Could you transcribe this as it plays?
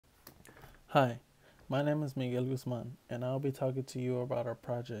Hi, my name is Miguel Guzman, and I'll be talking to you about our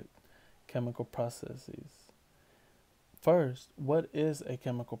project, Chemical Processes. First, what is a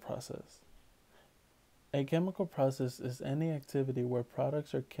chemical process? A chemical process is any activity where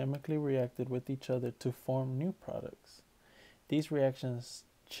products are chemically reacted with each other to form new products. These reactions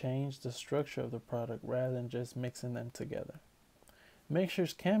change the structure of the product rather than just mixing them together.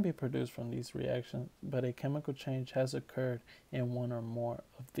 Mixtures can be produced from these reactions, but a chemical change has occurred in one or more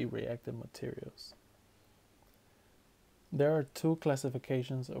of the reacted materials. There are two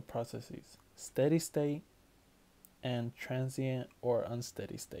classifications of processes: steady state and transient or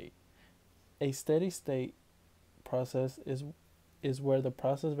unsteady state. A steady state process is where the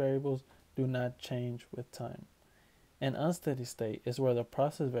process variables do not change with time. An unsteady state is where the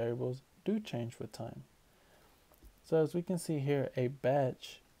process variables do change with time. So as we can see here, a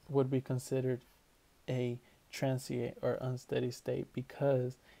batch would be considered a transient or unsteady state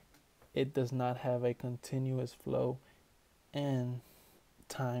because it does not have a continuous flow, and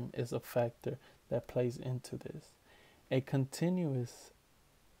time is a factor that plays into this. A continuous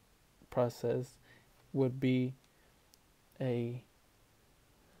process would be a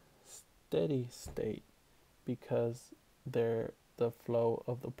steady state because the flow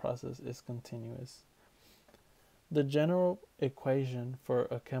of the process is continuous. The general equation for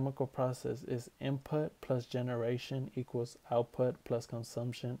a chemical process is input plus generation equals output plus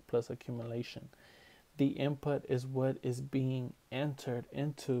consumption plus accumulation. The input is what is being entered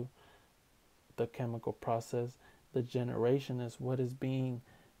into the chemical process. The generation is what is being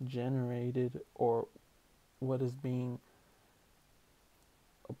generated or what is being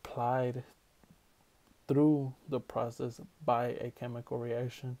applied through the process by a chemical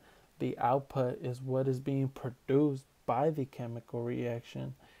reaction. The output is what is being produced by the chemical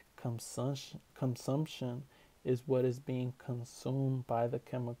reaction. Consumption is what is being consumed by the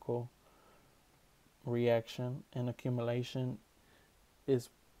chemical reaction, and accumulation is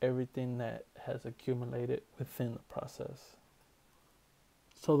everything that has accumulated within the process.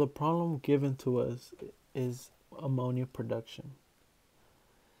 So the problem given to us is ammonia production.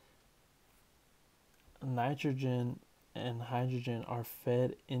 Nitrogen and hydrogen are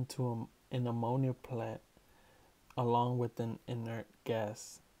fed into an ammonia plant along with an inert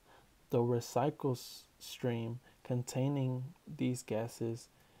gas. The recycle stream containing these gases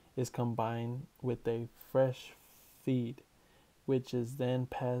is combined with a fresh feed, which is then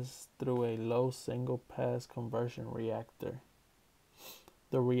passed through a low single pass conversion reactor.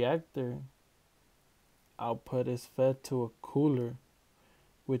 The reactor output is fed to a cooler,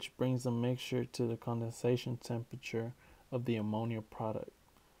 which brings the mixture to the condensation temperature of the ammonia product.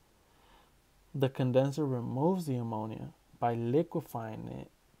 The condenser removes the ammonia by liquefying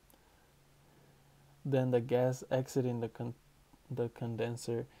it. Then the gas exiting the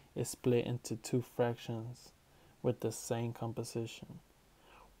condenser is split into two fractions with the same composition.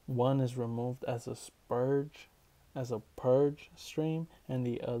 One is removed as a purge stream, and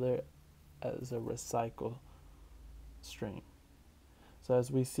the other as a recycle stream. So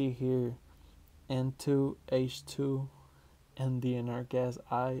as we see here, N2H2 and the inert gas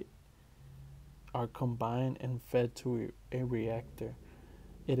I are combined and fed to a reactor.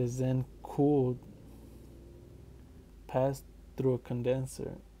 It is then cooled, passed through a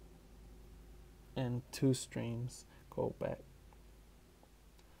condenser, and two streams go back.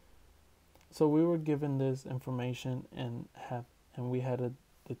 So we were given this information and we had to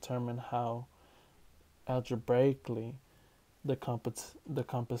determine how algebraically the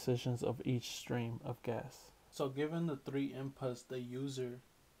compositions of each stream of gas. So given the three inputs the user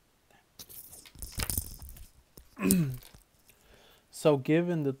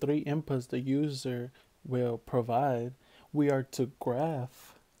will provide, we are to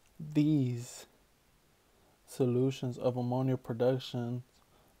graph these solutions of ammonia production,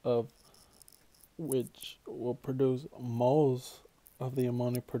 of which will produce moles of the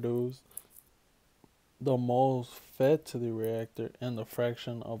ammonia produced, the moles fed to the reactor, and the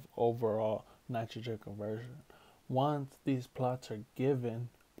fraction of overall nitrogen conversion. Once these plots are given,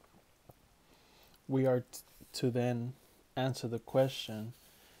 we are to then answer the question,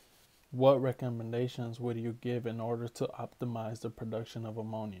 what recommendations would you give in order to optimize the production of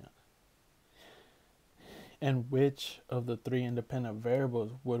ammonia? And which of the three independent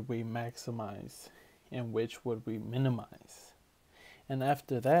variables would we maximize and which would we minimize? And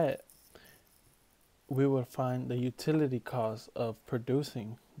after that, we would find the utility cost of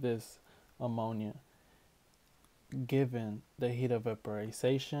producing this ammonia given the heat of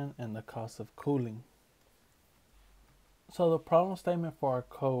vaporization and the cost of cooling. So the problem statement for our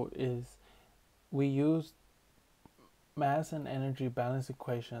code is we use mass and energy balance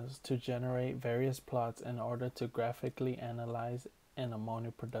equations to generate various plots in order to graphically analyze an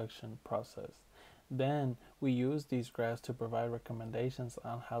ammonia production process. Then we use these graphs to provide recommendations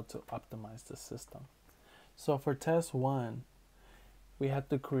on how to optimize the system. So for test 1, we have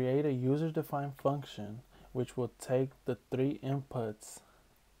to create a user-defined function which will take the 3 inputs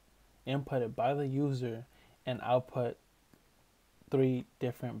inputted by the user and output 3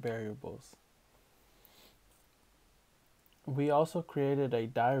 different variables. We also created a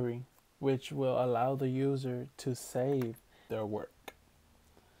diary which will allow the user to save their work.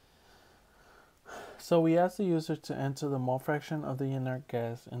 So we ask the user to enter the mole fraction of the inert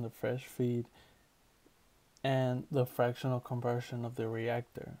gas in the fresh feed and the fractional conversion of the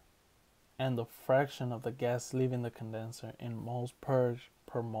reactor and the fraction of the gas leaving the condenser in moles purged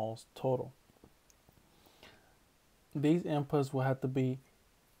per moles total. These inputs will have to be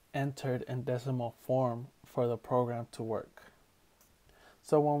entered in decimal form for the program to work.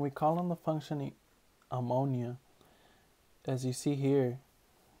 So when we call on the function ammonia, as you see here,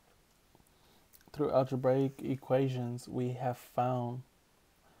 through algebraic equations, we have found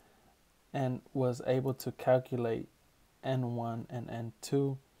and was able to calculate N1 and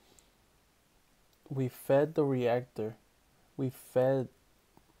N2. We fed the reactor, we fed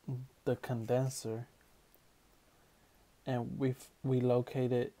the condenser, and we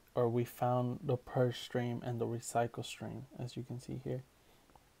located or we found the purge stream and the recycle stream, as you can see here.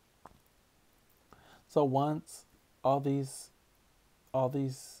 So once all these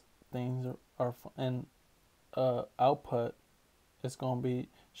things are in output, it's going to be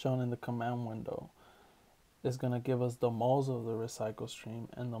shown in the command window. It's going to give us the moles of the recycle stream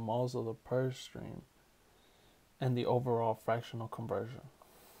and the moles of the purge stream and the overall fractional conversion.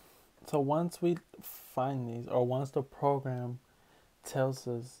 So once we find these, or once the program tells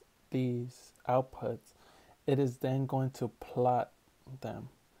us these outputs, it is then going to plot them.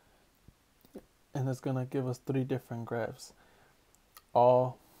 And it's going to give us 3 different graphs,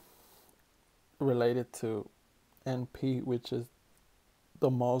 all related to NP, which is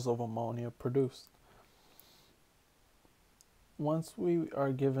the moles of ammonia produced. Once we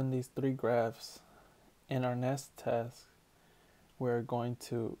are given these 3 graphs, in our next task, we're going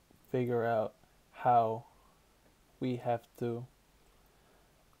to figure out how we have to,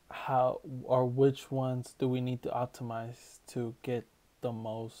 how or which ones do we need to optimize to get the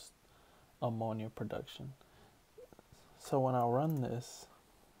most ammonia production. So when I run this,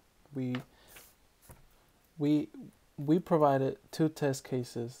 we provided 2 test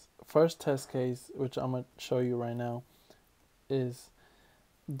cases. First test case, which I'm going to show you right now, is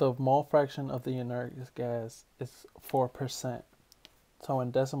the mole fraction of the inert gas is 4%. So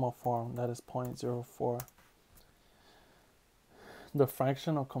in decimal form, that is 0.04. The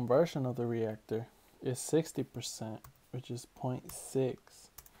fractional conversion of the reactor is 60%, which is 0.6.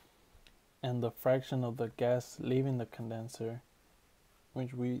 And the fraction of the gas leaving the condenser,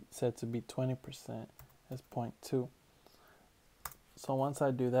 which we said to be 20%, is 0.2. So once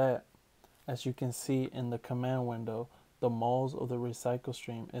I do that, as you can see in the command window, the moles of the recycle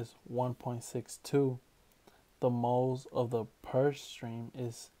stream is 1.62. The moles of the purge stream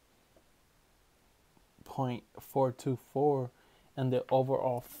is 0.424, and the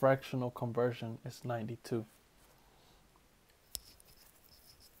overall fractional conversion is 92.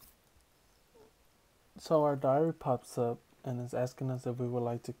 So our diary pops up and is asking us if we would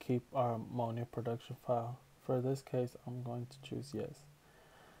like to keep our ammonia production file. For this case, I'm going to choose yes.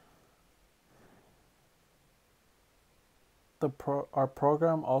 Our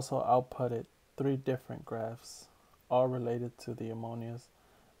program also outputted 3 different graphs, all related to the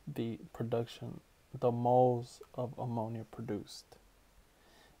the moles of ammonia produced.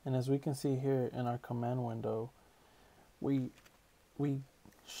 And as we can see here in our command window, we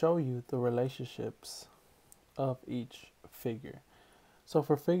show you the relationships of each figure. So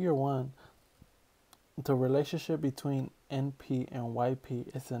for figure 1, the relationship between NP and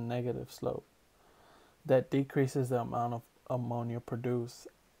YP is a negative slope that decreases the amount of ammonia produced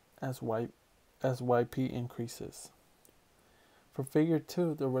as YP increases. For figure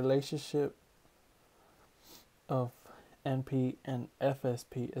 2, the relationship of NP and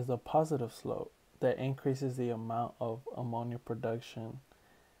FSP is a positive slope that increases the amount of ammonia production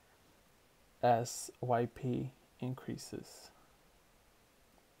as YP increases.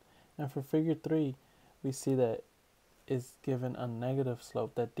 And for figure 3, we see that it's given a negative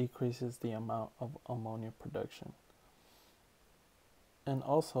slope that decreases the amount of ammonia production. And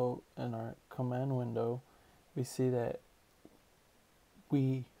also in our command window, we see that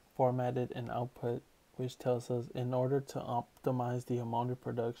we formatted an output which tells us in order to optimize the ammonia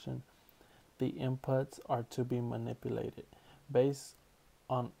production, the inputs are to be manipulated. Based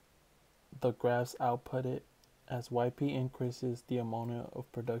on the graphs outputted, as YP increases, the ammonia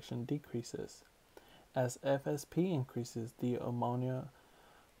of production decreases. As FSP increases, the ammonia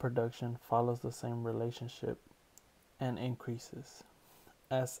production follows the same relationship and increases.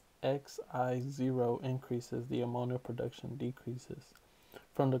 As Xi0 increases, the ammonia production decreases.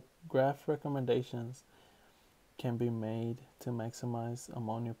 From the graph, recommendations can be made to maximize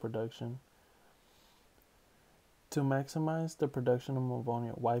ammonia production. To maximize the production of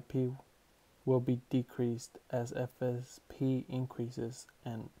ammonia, YP will be decreased as FSP increases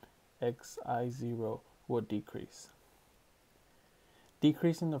and Xi0 will decrease.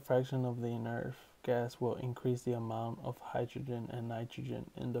 Decreasing the fraction of the inert gas will increase the amount of hydrogen and nitrogen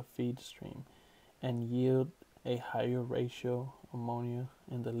in the feed stream and yield a higher ratio ammonia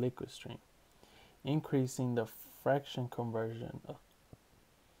in the liquid stream. Increasing the fraction conversion of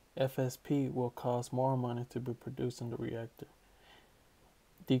FSP will cause more ammonia to be produced in the reactor.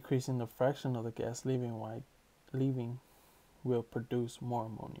 Decreasing the fraction of the gas leaving will produce more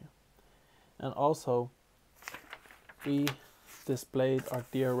ammonia. And also, we displayed our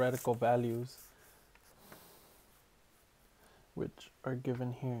theoretical values, which are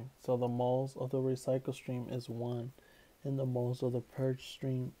given here. So the moles of the recycle stream is 1, and the moles of the purge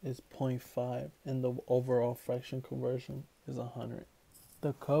stream is 0.5, and the overall fraction conversion is 100.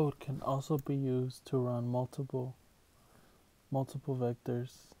 The code can also be used to run multiple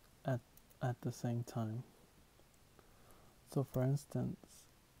vectors at the same time. So for instance,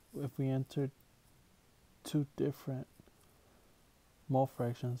 if we enter two different mole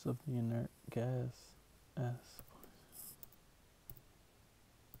fractions of the inert gas S,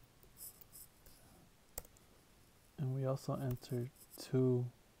 and we also enter two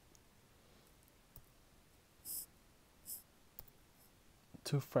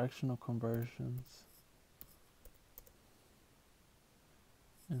fractional conversions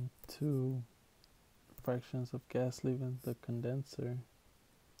and two fractions of gas leaving the condenser,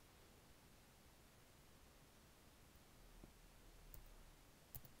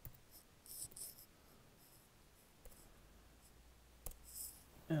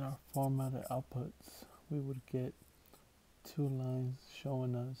 in our formatted outputs, we would get two lines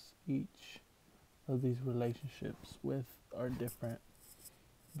showing us each of these relationships with our different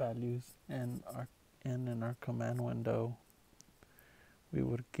values, and in our command window we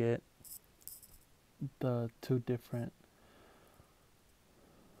would get the two different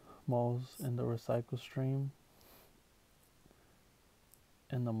moles in the recycle stream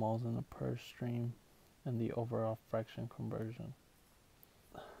and the moles in the purge stream and the overall fraction conversion.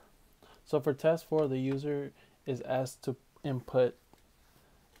 So for task 4, the user is asked to input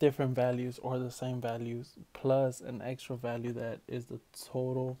different values or the same values plus an extra value that is the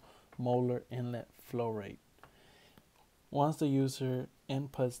total molar inlet flow rate. Once the user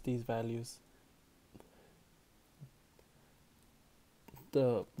inputs these values,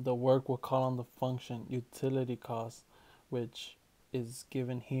 the work will call on the function utility cost, which is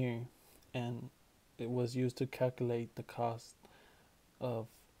given here, and it was used to calculate the cost of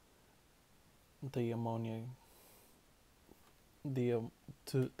the ammonia, the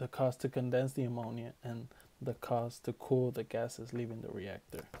cost to condense the ammonia and the cost to cool the gases leaving the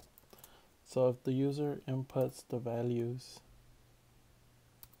reactor. So if the user inputs the values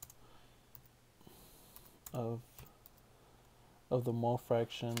of the mole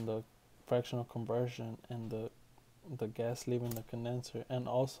fraction, the fractional conversion, and the gas leaving the condenser, and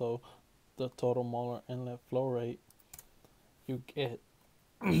also the total molar inlet flow rate, you get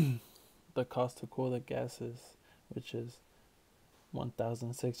the cost to cool the gases, which is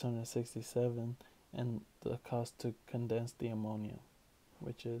 1,667, and the cost to condense the ammonia,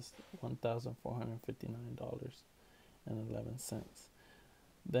 which is $1,459.11.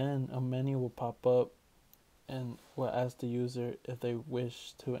 Then a menu will pop up and will ask the user if they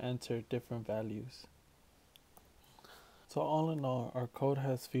wish to enter different values. So all in all, our code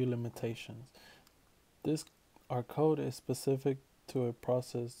has few limitations. Our code is specific to a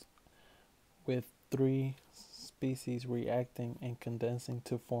process with 3 species reacting and condensing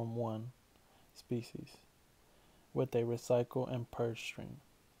to form 1 species with a recycle and purge stream.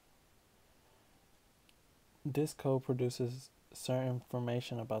 This code produces certain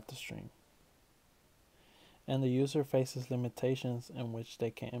information about the stream, and the user faces limitations in which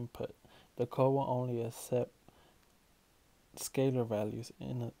they can input. The code will only accept scalar values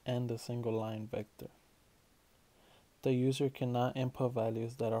and a single line vector. The user cannot input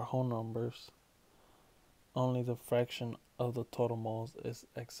values that are whole numbers. Only the fraction of the total moles is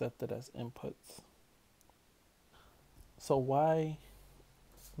accepted as inputs. So why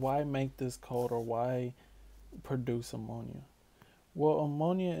Why make this code, or why produce ammonia? Well,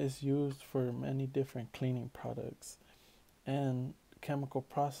 ammonia is used for many different cleaning products, and chemical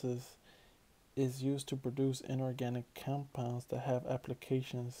process is used to produce inorganic compounds that have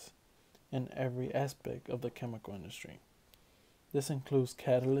applications in every aspect of the chemical industry. This includes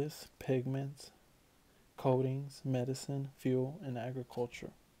catalysts, pigments, coatings, medicine, fuel, and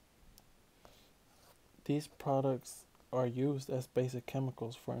agriculture. These products are used as basic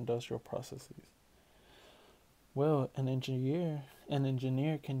chemicals for industrial processes. Well, an engineer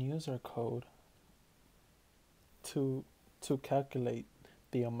can use our code to calculate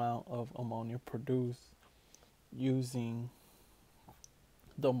the amount of ammonia produced using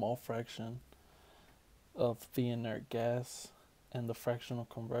the mole fraction of the inert gas and the fractional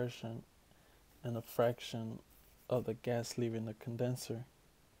conversion and the fraction of the gas leaving the condenser